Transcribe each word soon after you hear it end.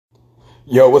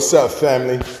Yo, what's up,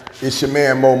 family? It's your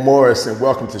man, Mo Morris, and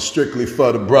welcome to Strictly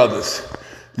for the Brothers.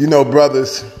 You know,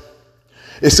 brothers,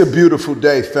 it's a beautiful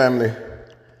day, family.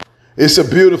 It's a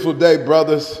beautiful day,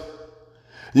 brothers.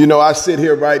 You know, I sit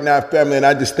here right now, family, and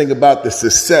I just think about the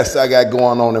success I got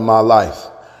going on in my life.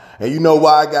 And you know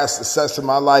why I got success in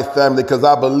my life, family? Because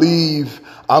I believe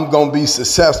I'm going to be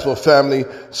successful, family.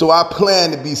 So I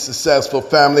plan to be successful,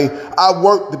 family. I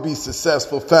work to be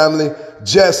successful, family,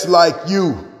 just like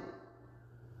you.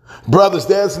 Brothers,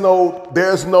 there's no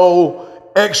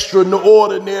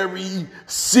extraordinary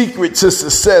secret to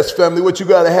success, family. What you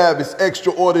got to have is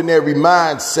extraordinary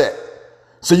mindset.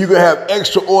 So you can have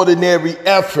extraordinary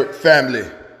effort, family.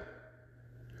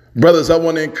 Brothers, I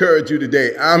want to encourage you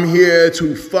today. I'm here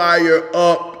to fire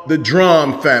up the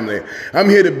drum, family. I'm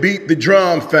here to beat the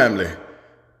drum, family.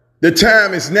 The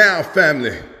time is now,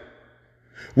 family.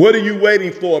 What are you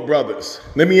waiting for, brothers?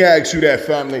 Let me ask you that,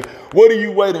 family. What are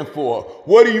you waiting for?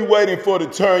 What are you waiting for to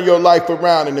turn your life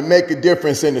around and to make a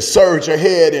difference and to surge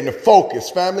ahead and to focus,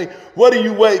 family? What are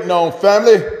you waiting on,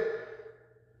 family?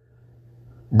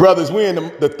 Brothers, we're in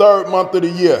the third month of the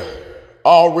year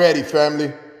already,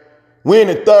 family. We're in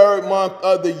the third month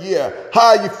of the year.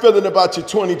 How are you feeling about your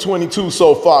 2022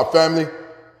 so far, family?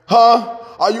 Huh?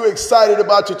 Are you excited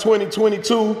about your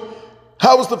 2022?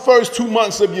 How was the first 2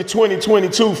 months of your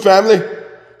 2022, family?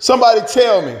 Somebody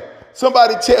tell me.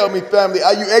 Somebody tell me, family.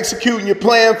 Are you executing your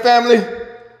plan, family?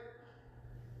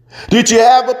 Did you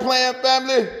have a plan,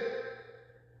 family?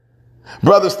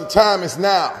 Brothers, the time is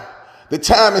now. The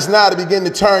time is now to begin to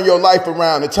turn your life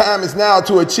around. The time is now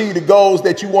to achieve the goals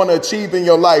that you want to achieve in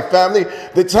your life, family.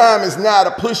 The time is now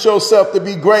to push yourself to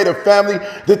be greater, family.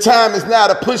 The time is now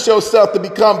to push yourself to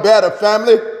become better,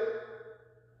 family.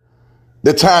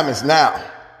 The time is now.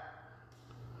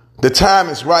 The time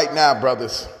is right now,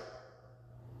 brothers.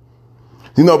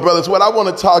 You know, brothers, what I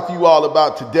want to talk to you all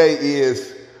about today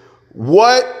is,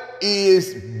 what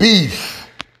is beef?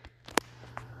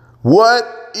 What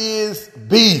is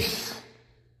beef?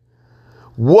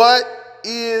 What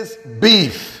is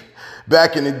beef?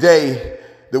 Back in the day,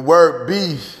 the word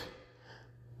beef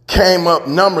came up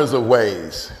numbers of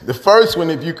ways. The first one,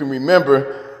 if you can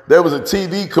remember, there was a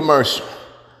TV commercial.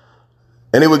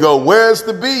 And it would go, "Where's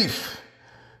the beef?"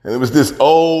 And it was this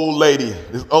old lady,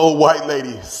 this old white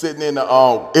lady sitting in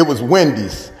it was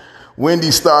Wendy's.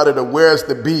 Wendy's started a "Where's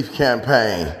the Beef"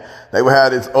 campaign. They would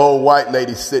have this old white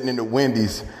lady sitting in the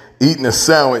Wendy's eating a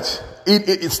sandwich.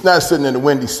 It's not sitting in the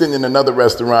Wendy's, sitting in another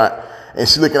restaurant. And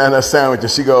she's looking at her sandwich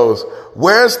and she goes,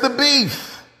 "Where's the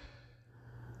beef?"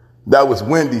 That was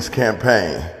Wendy's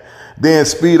campaign. Then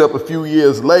speed up a few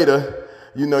years later,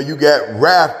 you know, you got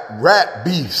rap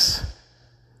beefs.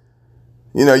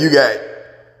 You know, you got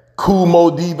Kool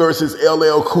Moe Dee versus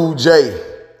LL Cool J.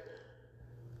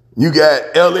 You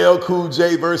got LL Cool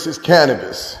J versus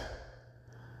Cannabis.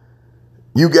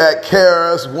 You got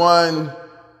KRS-One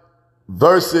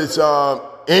versus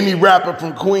any rapper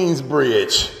from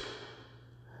Queensbridge.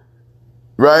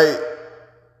 Right?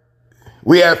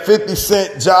 We have 50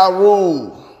 Cent, Ja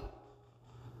Rule,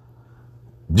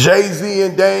 Jay-Z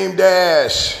and Dame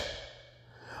Dash.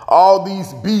 All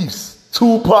these beefs.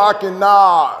 Tupac and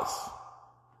Nas.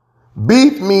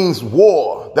 Beef means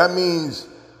war. That means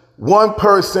one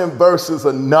person versus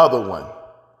another one,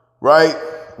 right?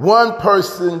 One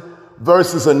person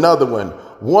versus another one.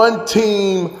 One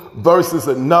team versus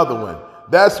another one.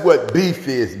 That's what beef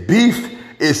is. Beef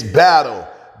is battle.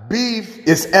 Beef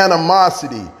is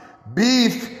animosity.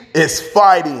 Beef is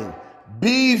fighting.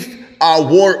 Beef are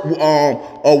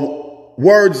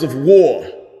words of war.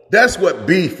 That's what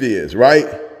beef is,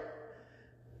 right?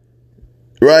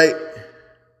 Right?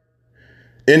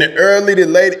 In the early to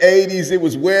late 80s, it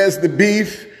was "Where's the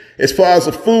beef?" as far as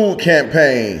a food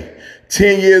campaign.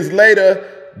 10 years later,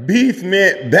 beef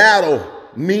meant battle,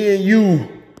 me and you.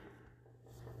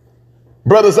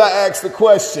 Brothers, I asked the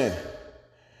question,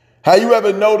 have you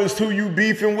ever noticed who you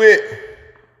beefing with?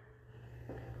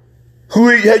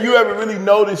 Have you ever really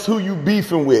noticed who you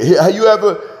beefing with? Have you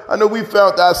ever, I know we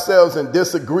found ourselves in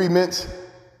disagreements.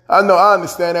 I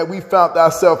understand that. We found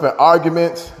ourselves in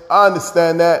arguments. I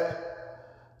understand that.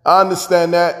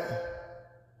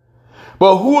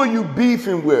 But who are you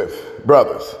beefing with,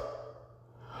 brothers?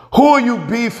 Who are you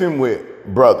beefing with,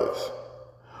 brothers?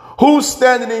 Who's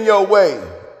standing in your way,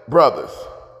 brothers?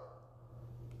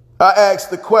 I asked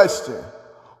the question,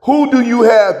 who do you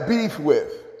have beef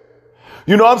with?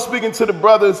 You know, I'm speaking to the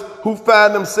brothers who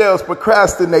find themselves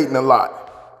procrastinating a lot.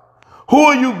 Who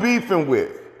are you beefing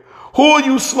with? Who are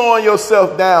you slowing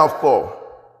yourself down for?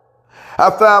 I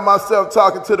find myself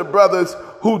talking to the brothers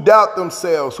who doubt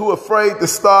themselves, who are afraid to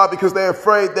start because they're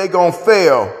afraid they're going to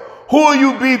fail, Who are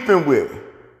you beefing with?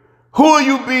 Who are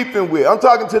you beefing with? I'm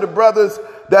talking to the brothers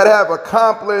that have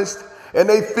accomplished and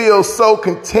they feel so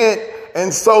content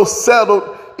and so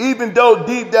settled, even though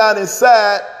deep down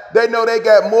inside, they know they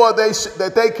got more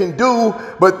that they can do,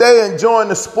 but they enjoying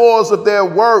the spoils of their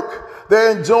work.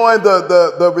 They're enjoying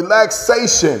the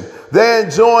relaxation. They're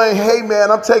enjoying, hey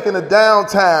man, I'm taking a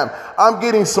downtime. I'm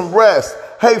getting some rest.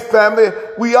 Hey family,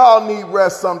 we all need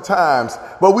rest sometimes,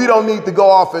 but we don't need to go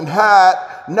off and hide.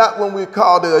 Not when we're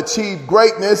called to achieve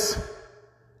greatness.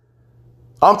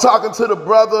 I'm talking to the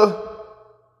brother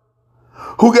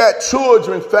who got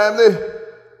children, family.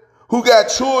 Who got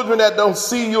children that don't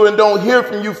see you and don't hear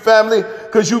from you, family,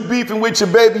 because you beefing with your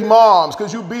baby moms,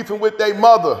 because you beefing with their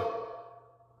mother.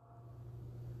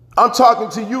 I'm talking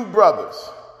to you, brothers.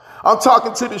 I'm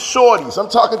talking to the shorties. I'm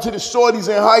talking to the shorties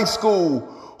in high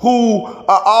school who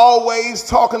are always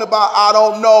talking about, I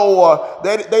don't know, or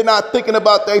they're not thinking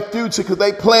about their future because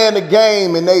they playing the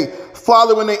game and they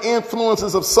following the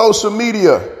influences of social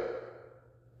media.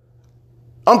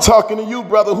 I'm talking to you,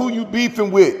 brother. Who you beefing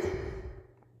with?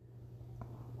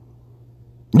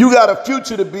 You got a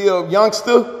future to build,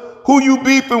 youngster. Who you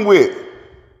beefing with?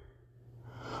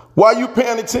 Why you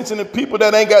paying attention to people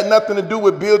that ain't got nothing to do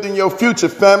with building your future,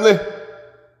 family?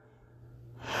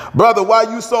 Brother, why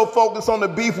you so focused on the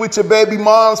beef with your baby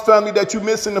mom's family that you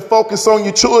missing the focus on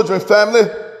your children, family?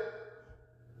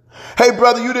 Hey,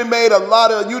 brother, you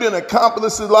done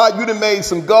accomplished a lot. You done made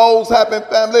some goals happen,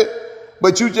 family.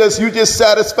 But you just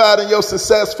satisfied in your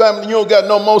success, family. You don't got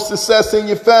no more success in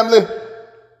your family.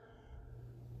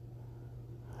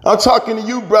 I'm talking to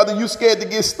you, brother. You scared to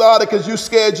get started because you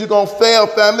scared you're going to fail,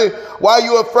 family. Why are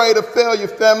you afraid of failure,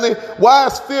 family? Why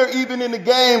is fear even in the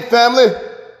game, family?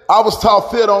 I was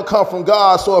taught fear don't come from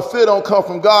God. So if fear don't come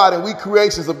from God and we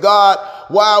creations of God,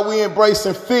 why are we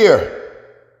embracing fear?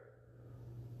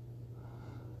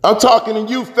 I'm talking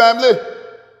to you, family.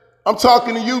 I'm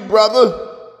talking to you,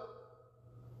 brother.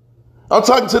 I'm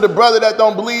talking to the brother that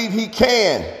don't believe he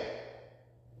can.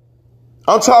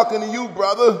 I'm talking to you,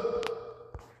 brother.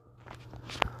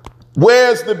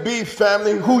 Where's the beef,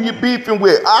 family? Who you beefing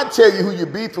with? I tell you who you're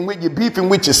beefing with. You're beefing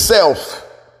with yourself.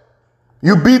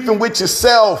 You beefing with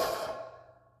yourself.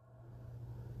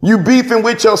 You beefing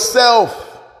with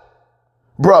yourself,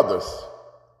 brothers.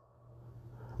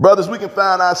 Brothers, we can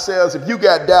find ourselves, if you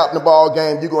got doubt in the ball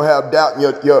game, you're going to have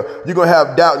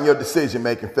doubt in your decision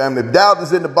making, family. If doubt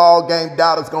is in the ball game,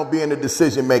 doubt is going to be in the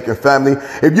decision making, family.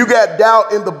 If you got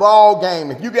doubt in the ball game,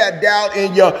 if you got doubt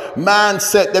in your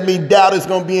mindset, that means doubt is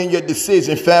going to be in your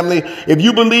decision, family. If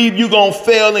you believe you're going to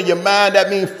fail in your mind,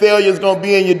 that means failure is going to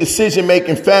be in your decision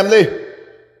making, family.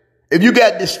 If you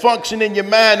got dysfunction in your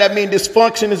mind, that means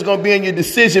dysfunction is going to be in your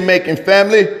decision making,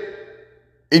 family.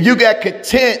 If you got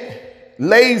content,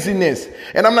 laziness,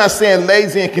 and I'm not saying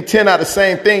lazy and content are the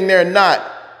same thing, they're not,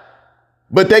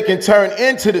 but they can turn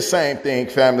into the same thing,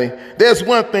 family. There's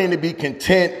one thing to be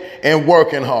content and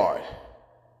working hard.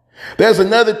 There's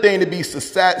another thing to be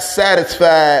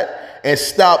satisfied and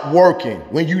stop working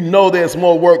when you know there's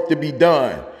more work to be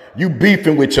done. You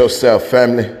beefing with yourself,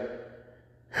 family.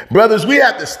 Brothers, we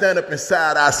have to stand up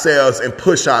inside ourselves and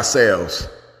push ourselves,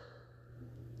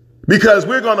 because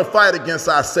we're going to fight against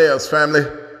ourselves, family.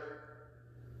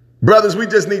 Brothers, we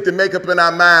just need to make up in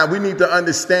our mind. We need to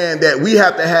understand that we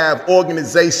have to have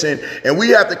organization and we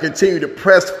have to continue to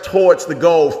press towards the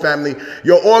goal, family.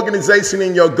 Your organization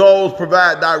and your goals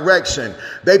provide direction.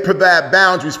 They provide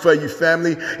boundaries for you,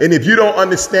 family. And if you don't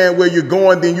understand where you're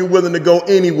going, then you're willing to go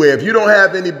anywhere. If you don't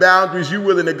have any boundaries, you're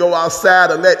willing to go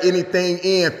outside or let anything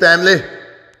in, family.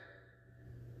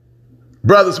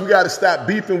 Brothers, we got to stop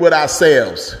beefing with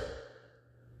ourselves.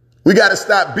 We got to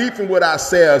stop beefing with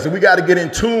ourselves, and we got to get in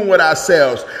tune with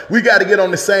ourselves. We got to get on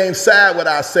the same side with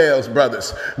ourselves,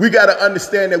 brothers. We got to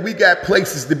understand that we got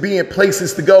places to be and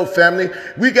places to go, family.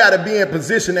 We got to be in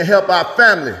position to help our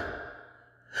family.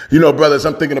 You know, brothers,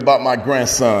 I'm thinking about my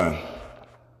grandson.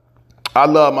 I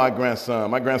love my grandson.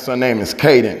 My grandson's name is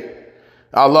Caden.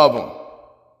 I love him.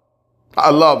 I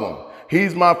love him.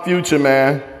 He's my future,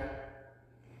 man.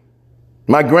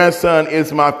 My grandson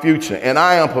is my future, and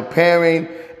I am preparing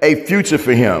a future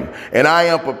for him, and I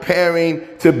am preparing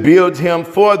to build him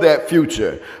for that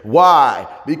future. Why?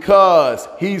 Because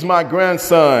he's my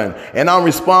grandson and I'm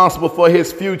responsible for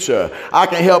his future. I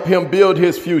can help him build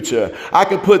his future. I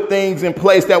can put things in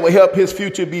place that will help his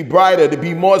future be brighter, to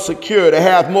be more secure, to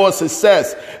have more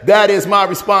success. That is my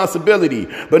responsibility.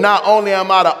 But not only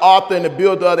am I the author and the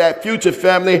builder of that future,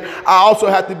 family, I also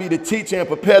have to be the teacher and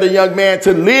prepare the young man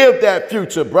to live that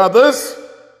future, brothers.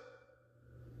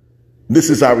 This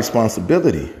is our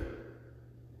responsibility.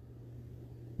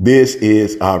 This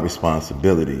is our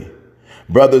responsibility.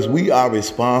 Brothers, we are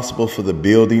responsible for the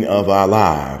building of our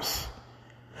lives.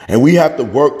 And we have to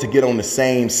work to get on the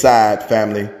same side,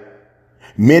 family.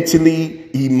 Mentally,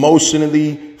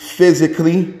 emotionally,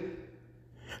 physically,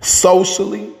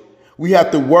 socially, we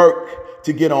have to work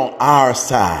to get on our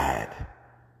side.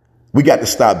 We got to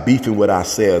stop beefing with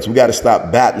ourselves. We got to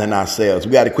stop battling ourselves.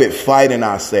 We got to quit fighting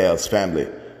ourselves, family.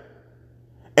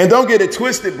 And don't get it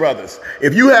twisted, brothers.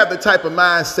 If you have the type of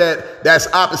mindset that's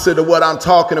opposite of what I'm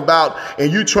talking about, and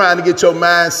you trying to get your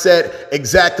mindset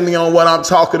exactly on what I'm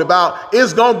talking about,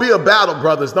 it's going to be a battle,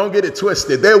 brothers. Don't get it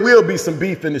twisted. There will be some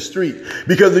beef in the street,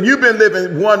 because if you've been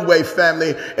living one way,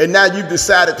 family, and now you've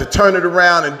decided to turn it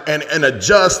around and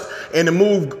adjust and to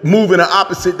move in the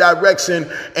opposite direction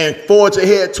and forge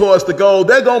ahead towards the goal,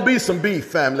 there's going to be some beef,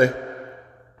 family.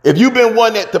 If you've been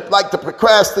one that like to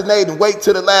procrastinate and wait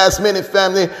to the last minute,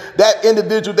 family, that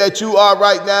individual that you are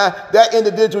right now, that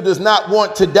individual does not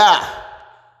want to die.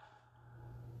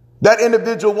 That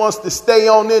individual wants to stay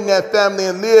on in that, family,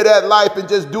 and live that life and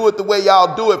just do it the way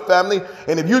y'all do it, family.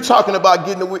 And if you're talking about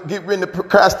get rid of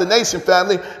procrastination,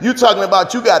 family, you're talking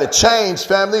about you got to change,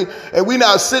 family. And we're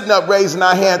not sitting up raising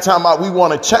our hand talking about we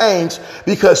want to change,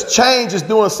 because change is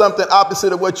doing something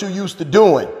opposite of what you used to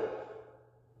doing.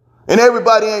 And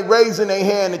everybody ain't raising their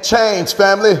hand to change,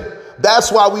 family.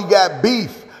 That's why we got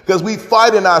beef, because we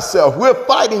fighting ourselves. We're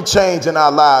fighting change in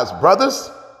our lives, brothers.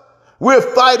 We're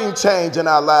fighting change in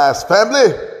our lives,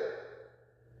 family.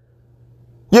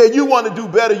 Yeah, you want to do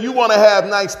better. You want to have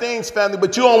nice things, family,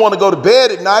 but you don't want to go to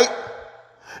bed at night.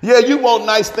 Yeah, you want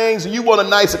nice things, and you want a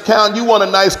nice account. You want a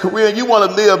nice career. You want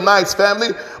to live nice, family,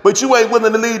 but you ain't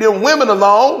willing to leave them women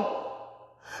alone.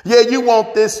 Yeah, you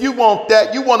want this, you want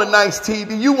that, you want a nice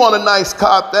TV, you want a nice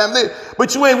car, family,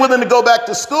 but you ain't willing to go back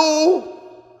to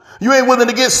school. You ain't willing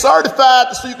to get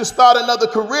certified so you can start another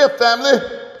career, family.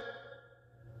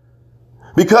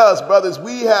 Because, brothers,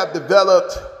 we have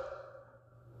developed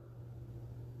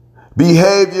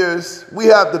behaviors, we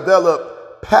have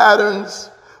developed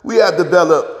patterns, we have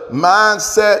developed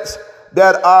mindsets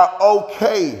that are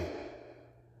okay.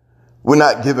 We're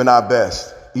not giving our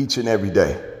best each and every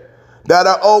day. That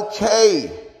are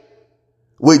okay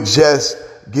with just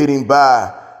getting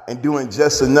by and doing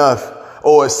just enough.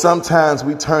 Or sometimes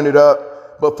we turn it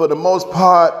up, but for the most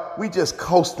part, we just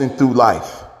coasting through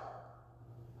life.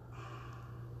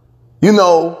 You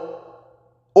know,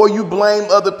 or you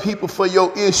blame other people for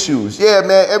your issues. Yeah,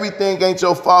 man, everything ain't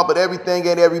your fault, but everything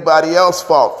ain't everybody else's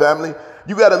fault, family.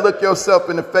 You got to look yourself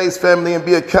in the face, family, and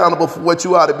be accountable for what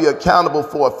you ought to be accountable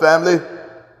for, family.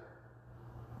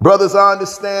 Brothers, I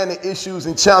understand the issues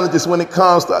and challenges when it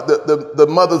comes to the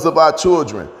mothers of our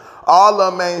children. All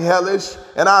of them ain't hellish.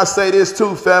 And I say this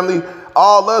too, family.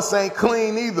 All us ain't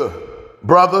clean either,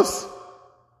 brothers.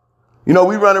 You know,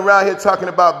 we run around here talking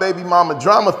about baby mama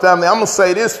drama, family. I'm going to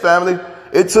say this, family.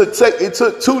 It took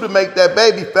two to make that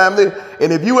baby, family.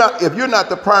 And if you're not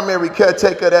the primary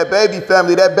caretaker of that baby,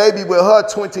 family, that baby with her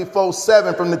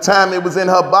 24/7 from the time it was in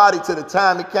her body to the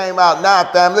time it came out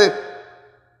now, family.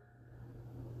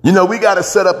 You know, we got to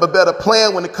set up a better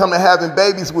plan when it comes to having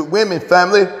babies with women,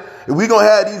 family. If we're going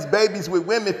to have these babies with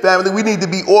women, family, we need to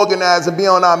be organized and be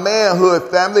on our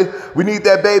manhood, family. We need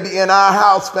that baby in our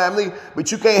house, family.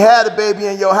 But you can't have the baby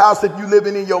in your house if you're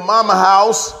living in your mama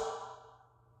house.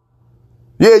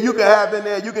 Yeah, you can have in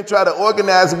there. You can try to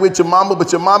organize it with your mama,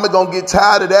 but your mama going to get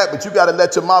tired of that. But you got to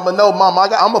let your mama know,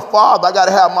 mama, I'm a father. I got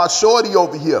to have my shorty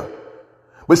over here.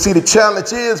 But see, the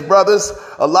challenge is, brothers,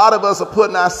 a lot of us are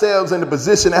putting ourselves in the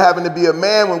position of having to be a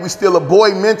man when we're still a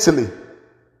boy mentally.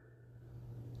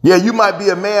 Yeah, you might be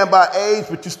a man by age,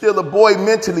 but you're still a boy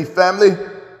mentally, family.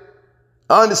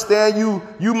 I understand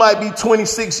you might be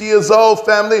 26 years old,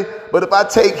 family, but if I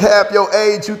take half your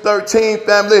age, you 13,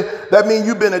 family, that means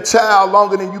you've been a child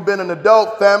longer than you've been an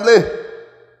adult, family.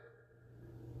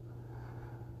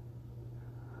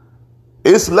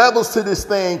 It's levels to this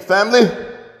thing, family.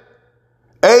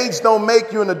 Age don't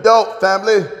make you an adult,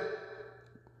 family.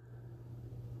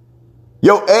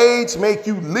 Your age make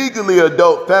you legally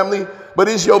adult, family, but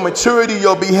it's your maturity,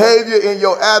 your behavior, and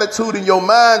your attitude and your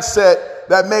mindset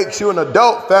that makes you an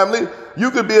adult, family.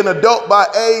 You could be an adult by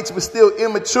age, but still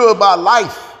immature by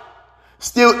life.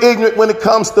 Still ignorant when it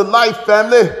comes to life,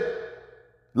 family.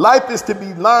 Life is to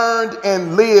be learned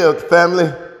and lived,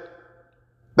 family.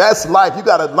 That's life. You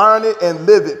got to learn it and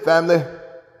live it, family.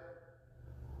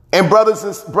 And brothers,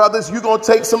 you're going to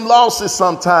take some losses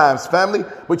sometimes, family,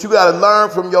 but you got to learn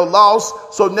from your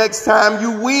loss. So next time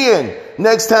you win,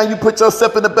 next time you put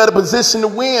yourself in a better position to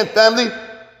win, family.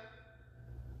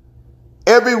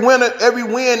 Every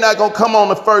win not going to come on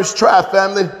the first try,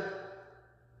 family.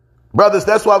 Brothers,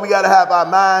 that's why we got to have our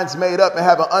minds made up and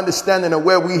have an understanding of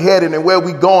where we headed and where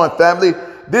we going, family.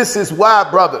 This is why,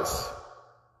 brothers.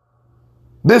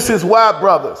 This is why,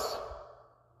 brothers.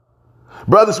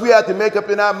 Brothers, we have to make up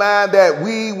in our mind that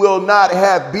we will not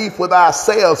have beef with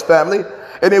ourselves, family.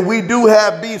 And if we do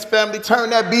have beef, family,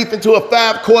 turn that beef into a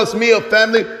 5-course meal,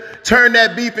 family. Turn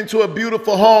that beef into a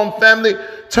beautiful home, family.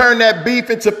 Turn that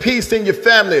beef into peace in your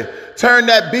family. Turn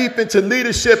that beef into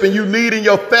leadership and you leading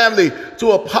your family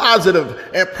to a positive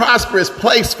and prosperous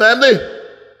place, family.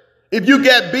 If you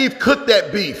got beef, cook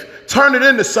that beef. Turn it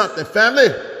into something, family.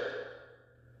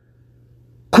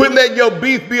 Quit letting your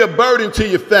beef be a burden to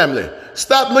your family.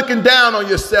 Stop looking down on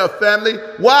yourself, family.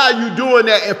 Why are you doing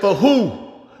that and for who?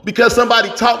 Because somebody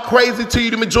talked crazy to you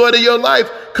the majority of your life?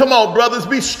 Come on, brothers,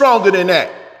 be stronger than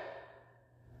that.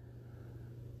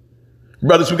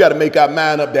 Brothers, we got to make our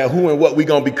mind up that who and what we're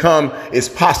going to become is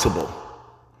possible.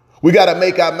 We got to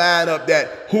make our mind up that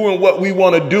who and what we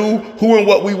want to do, who and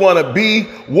what we want to be,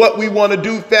 what we want to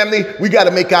do, family. We got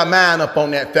to make our mind up on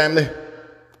that, family.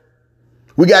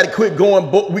 We got to quit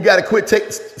going. We got to quit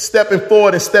stepping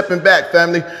forward and stepping back,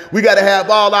 family. We got to have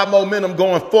all our momentum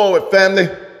going forward, family.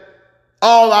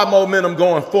 All our momentum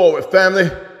going forward, family.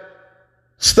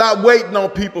 Stop waiting on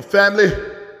people, family.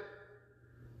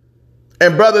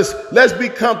 And brothers, let's be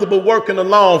comfortable working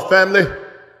alone, family.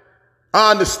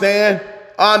 I understand.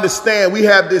 We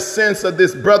have this sense of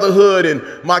this brotherhood and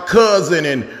my cousin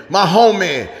and my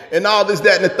homie and all this,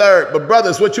 that, and the third. But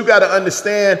brothers, what you got to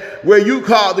understand, where you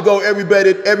called to go,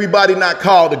 everybody not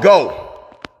called to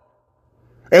go.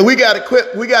 And we got to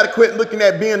quit looking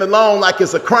at being alone like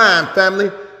it's a crime, family.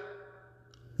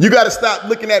 You got to stop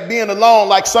looking at being alone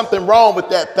like something wrong with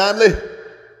that, family.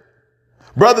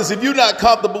 Brothers, if you're not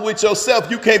comfortable with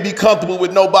yourself, you can't be comfortable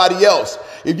with nobody else.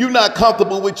 If you're not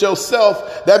comfortable with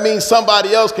yourself, that means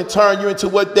somebody else can turn you into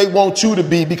what they want you to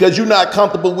be because you're not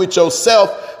comfortable with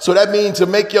yourself. So that means to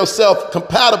make yourself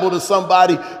compatible to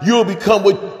somebody, you'll become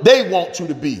what they want you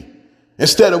to be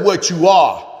instead of what you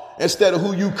are. Instead of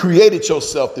who you created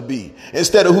yourself to be,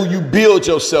 instead of who you build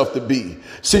yourself to be.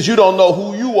 Since you don't know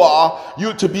who you are,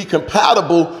 you to be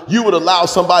compatible, you would allow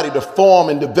somebody to form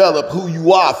and develop who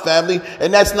you are, family.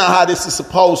 And that's not how this is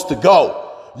supposed to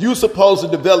go. You're supposed to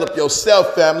develop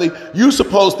yourself, family. You're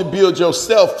supposed to build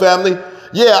yourself, family.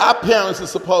 Yeah, our parents are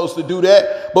supposed to do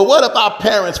that. But what if our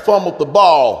parents fumbled the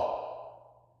ball?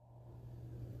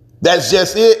 That's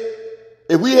just it.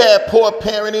 If we had poor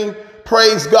parenting,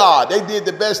 praise God. They did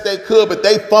the best they could, but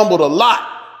they fumbled a lot.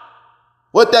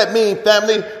 What that mean,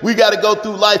 family? We got to go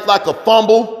through life like a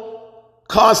fumble,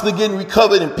 constantly getting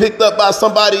recovered and picked up by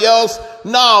somebody else.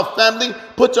 No, family,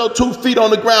 put your 2 feet on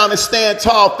the ground and stand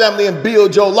tall, family, and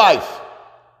build your life.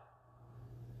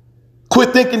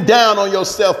 Quit thinking down on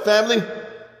yourself, family.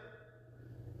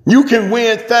 You can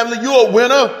win, family. You're a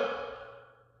winner.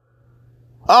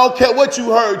 I don't care what you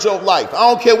heard your life.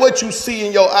 I don't care what you see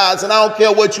in your eyes, and I don't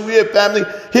care what you hear, family.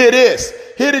 Hear this.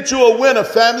 Hear that you're a winner,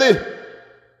 family.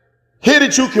 Hear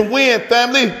that you can win,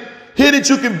 family. Hear that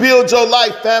you can build your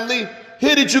life, family.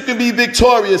 Hear that you can be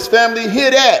victorious, family.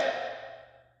 Hear that.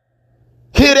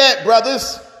 Hear that,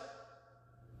 brothers.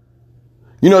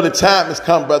 You know, the time has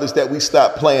come, brothers, that we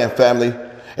stop playing, family.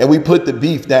 And we put the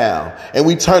beef down and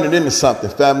we turn it into something,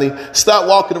 family. Stop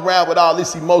walking around with all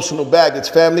this emotional baggage,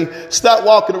 family. Stop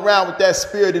walking around with that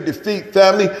spirit of defeat,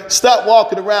 family. Stop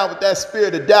walking around with that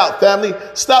spirit of doubt, family.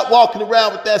 Stop walking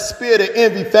around with that spirit of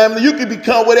envy, family. You can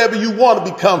become whatever you want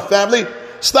to become, family.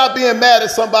 Stop being mad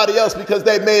at somebody else because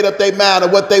they made up their mind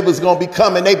of what they was going to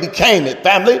become and they became it,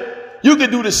 family. You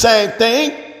can do the same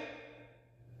thing.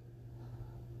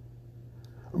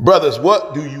 Brothers,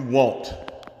 what do you want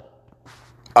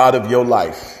out of your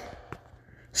life?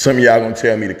 Some of y'all gonna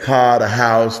tell me the car, the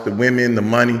house, the women, the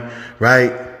money,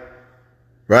 right?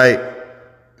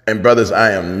 And brothers,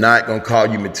 I am not gonna call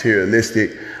you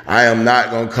materialistic. I am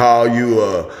not gonna call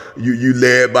you you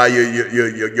led by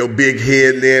your big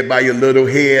head, led by your little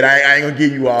head. I ain't gonna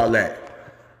give you all that.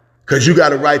 Because you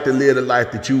got a right to live the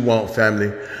life that you want,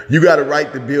 family. You got a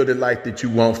right to build the life that you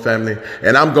want, family.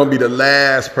 And I'm going to be the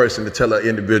last person to tell an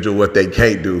individual what they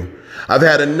can't do. I've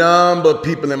had a number of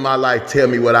people in my life tell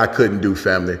me what I couldn't do,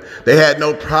 family. They had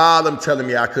no problem telling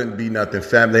me I couldn't be nothing,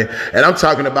 family. And I'm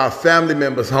talking about family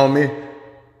members, homie.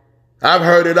 I've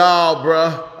heard it all,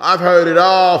 bruh. I've heard it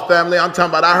all, family. I'm talking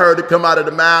about I heard it come out of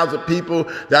the mouths of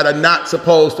people that are not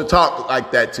supposed to talk like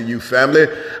that to you, family.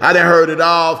 I done heard it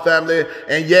all, family.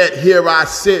 And yet here I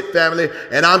sit, family.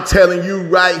 And I'm telling you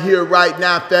right here, right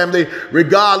now, family,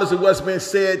 regardless of what's been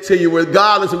said to you,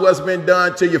 regardless of what's been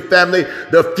done to your family,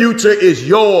 the future is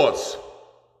yours.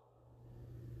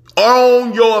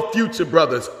 Own your future,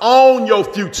 brothers. Own your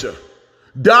future.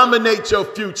 Dominate your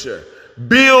future.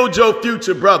 Build your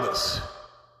future, brothers.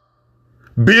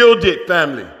 Build it,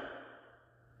 family.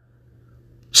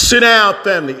 Sit down,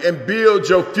 family, and build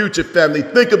your future, family.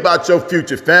 Think about your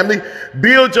future, family.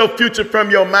 Build your future from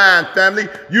your mind, family.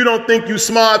 You don't think you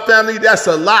smart, family? That's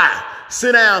a lie.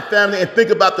 Sit down, family, and think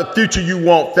about the future you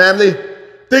want, family.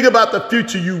 Think about the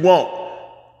future you want.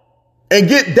 And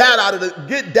get doubt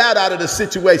out of the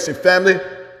situation, family.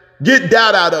 Get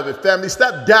doubt out of it, family.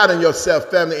 Stop doubting yourself,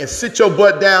 family, and sit your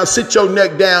butt down, sit your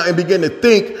neck down, and begin to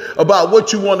think about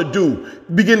what you want to do.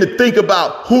 Begin to think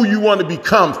about who you want to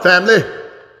become, family.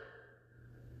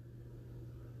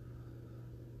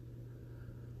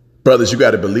 Brothers, you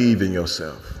got to believe in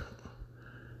yourself.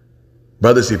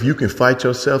 Brothers, if you can fight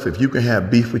yourself, if you can have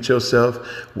beef with yourself,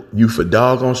 you for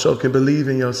doggone sure can believe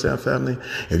in yourself, family.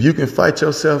 If you can fight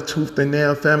yourself tooth and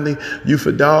nail, family, you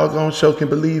for doggone sure can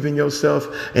believe in yourself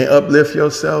and uplift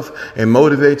yourself and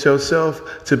motivate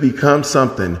yourself to become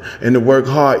something and to work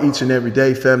hard each and every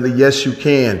day, family. Yes, you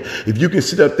can. If you can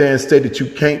sit up there and say that you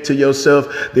can't to yourself,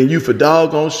 then you for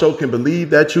doggone sure can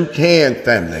believe that you can,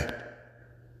 family.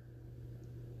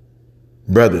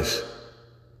 Brothers,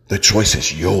 the choice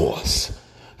is yours.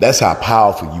 That's how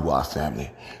powerful you are, family.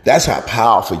 That's how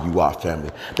powerful you are,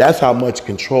 family. That's how much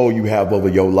control you have over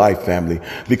your life, family,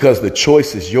 because the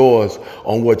choice is yours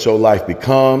on what your life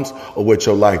becomes or what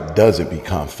your life doesn't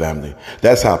become, family.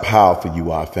 That's how powerful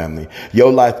you are, family.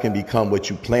 Your life can become what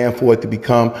you plan for it to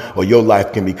become, or your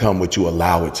life can become what you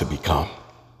allow it to become.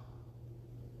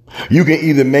 You can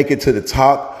either make it to the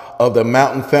top of the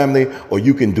mountain, family, or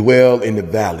you can dwell in the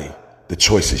valley. The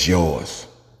choice is yours.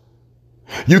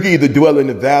 You can either dwell in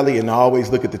the valley and always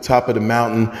look at the top of the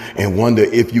mountain and wonder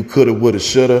if you coulda, woulda,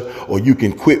 shoulda, or you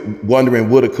can quit wondering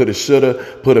woulda, coulda, shoulda,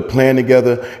 put a plan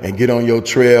together and get on your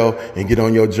trail and get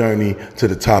on your journey to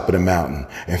the top of the mountain.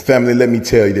 And family, let me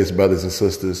tell you this, brothers and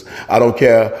sisters. I don't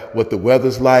care what the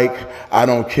weather's like. I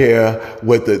don't care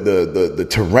what the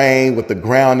terrain, what the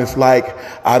ground is like.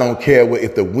 I don't care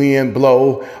if the wind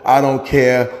blow. I don't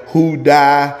care who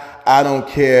die. I don't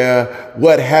care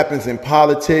what happens in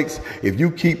politics. If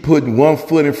you keep putting one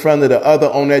foot in front of the other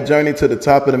on that journey to the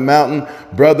top of the mountain,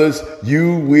 brothers,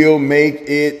 you will make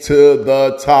it to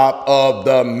the top of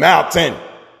the mountain.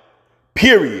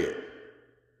 Period.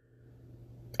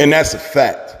 And that's a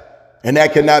fact. And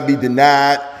that cannot be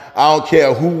denied. I don't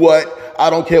care who, what. I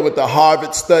don't care what the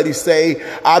Harvard studies say.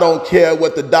 I don't care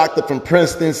what the doctor from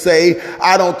Princeton say.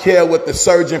 I don't care what the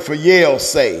surgeon for Yale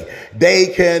say. They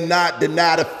cannot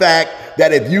deny the fact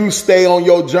that if you stay on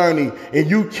your journey and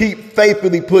you keep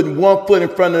faithfully putting one foot in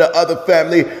front of the other,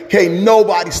 family, can't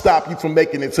nobody stop you from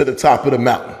making it to the top of the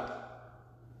mountain.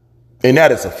 And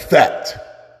that is a fact.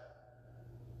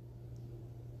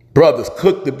 Brothers,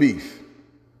 cook the beef.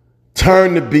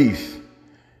 Turn the beef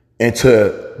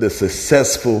into the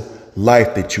successful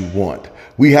life that you want.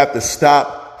 We have to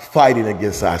stop fighting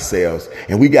against ourselves,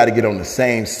 and we got to get on the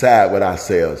same side with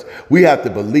ourselves. We have to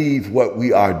believe what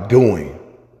we are doing,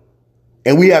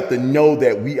 and we have to know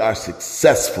that we are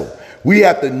successful. We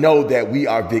have to know that we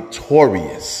are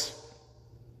victorious.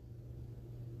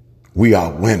 We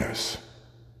are winners.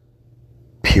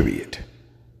 Period.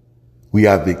 We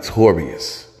are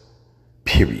victorious.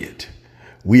 Period.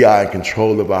 We are in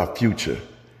control of our future.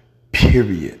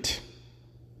 Period.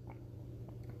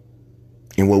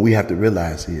 And what we have to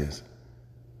realize is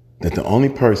that the only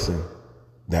person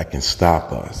that can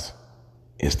stop us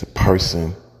is the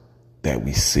person that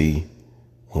we see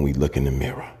when we look in the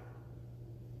mirror.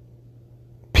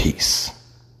 Peace.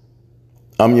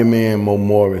 I'm your man, Mo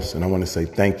Morris, and I want to say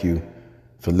thank you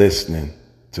for listening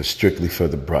to Strictly for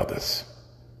the Brothers.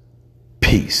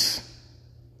 Peace.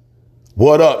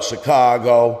 What up,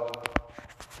 Chicago?